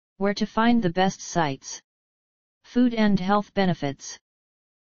Where to find the best sites. Food and health benefits.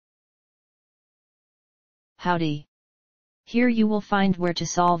 Howdy! Here you will find where to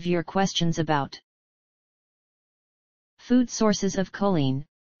solve your questions about food sources of choline.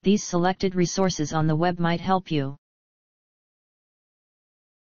 These selected resources on the web might help you.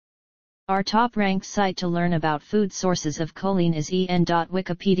 Our top-ranked site to learn about food sources of choline is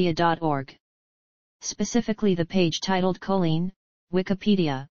en.wikipedia.org. Specifically the page titled Choline,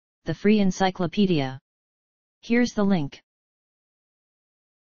 Wikipedia, the free encyclopedia. Here's the link.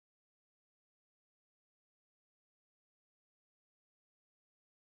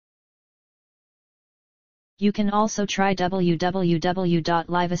 You can also try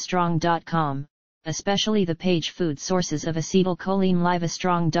www.livestrong.com, especially the page Food Sources of Acetylcholine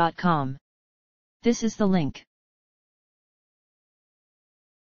livestrong.com. This is the link.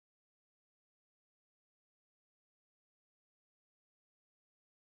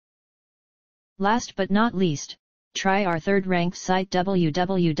 Last but not least, try our third-ranked site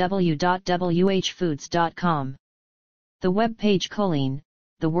www.whfoods.com. The web page Choline,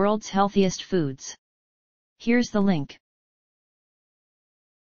 the world's healthiest foods. Here's the link.